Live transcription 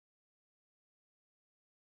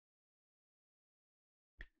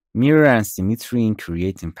Mirror and symmetry in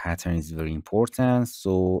creating pattern is very important,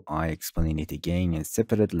 so I explain it again in a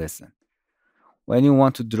separate lesson. When you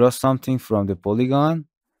want to draw something from the polygon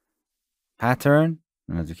pattern,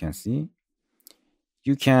 as you can see,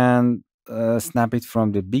 you can snap it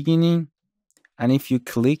from the beginning, and if you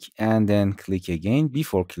click and then click again,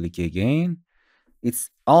 before click again, it's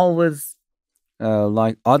always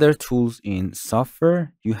like other tools in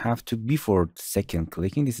software. You have to, before second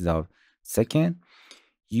clicking, this is our second,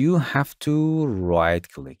 you have to right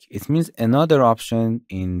click. It means another option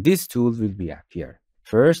in this tool will be appear.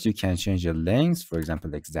 First, you can change the length, for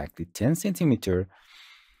example, exactly 10 centimeter.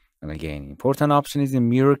 And again, important option is the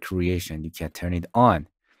mirror creation. You can turn it on.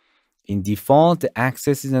 In default, the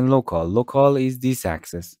axis is in local. Local is this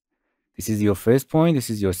axis. This is your first point. This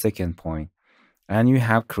is your second point. And you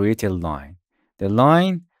have created a line. The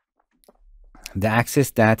line, the axis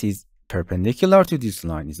that is perpendicular to this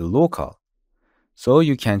line is a local. So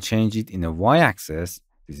you can change it in a y-axis.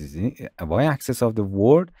 This is a y-axis of the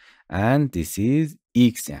word, and this is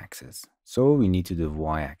x-axis. So we need to do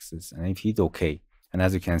y-axis, and I hit OK. And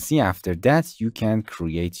as you can see, after that, you can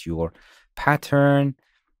create your pattern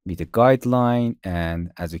with a guideline,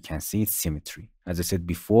 and as you can see, it's symmetry. As I said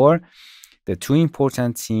before, the two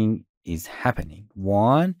important thing is happening.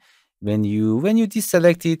 One, when you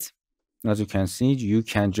deselect it, as you can see, you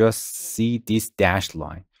can just see this dashed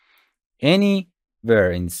line.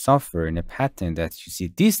 Anywhere in software in a pattern that you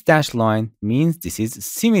see this dashed line means this is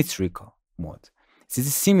symmetrical mode. This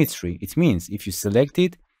is symmetry. It means if you select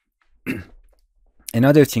it,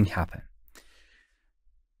 another thing happen.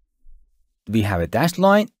 We have a dashed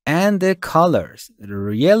line and the colors,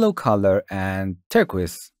 the yellow color and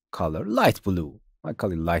turquoise color, light blue. I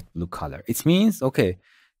call it light blue color. It means, okay,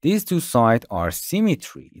 these two sides are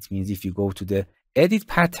symmetry. It means if you go to the edit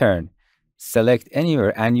pattern, select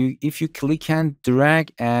anywhere, and if you click and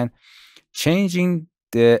drag and changing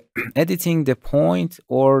the editing the point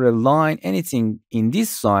or the line, anything in this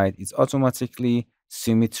side, it's automatically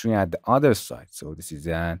symmetry at the other side. So this is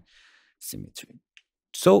an symmetry.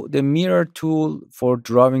 So the mirror tool for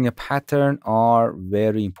drawing a pattern are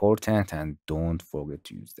very important, and don't forget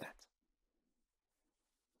to use that.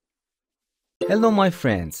 Hello my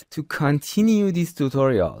friends, to continue these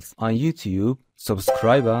tutorials on YouTube,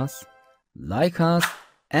 subscribe us, like us,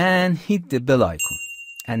 and hit the bell icon.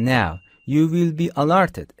 And now you will be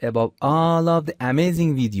alerted about all of the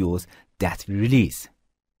amazing videos that we release.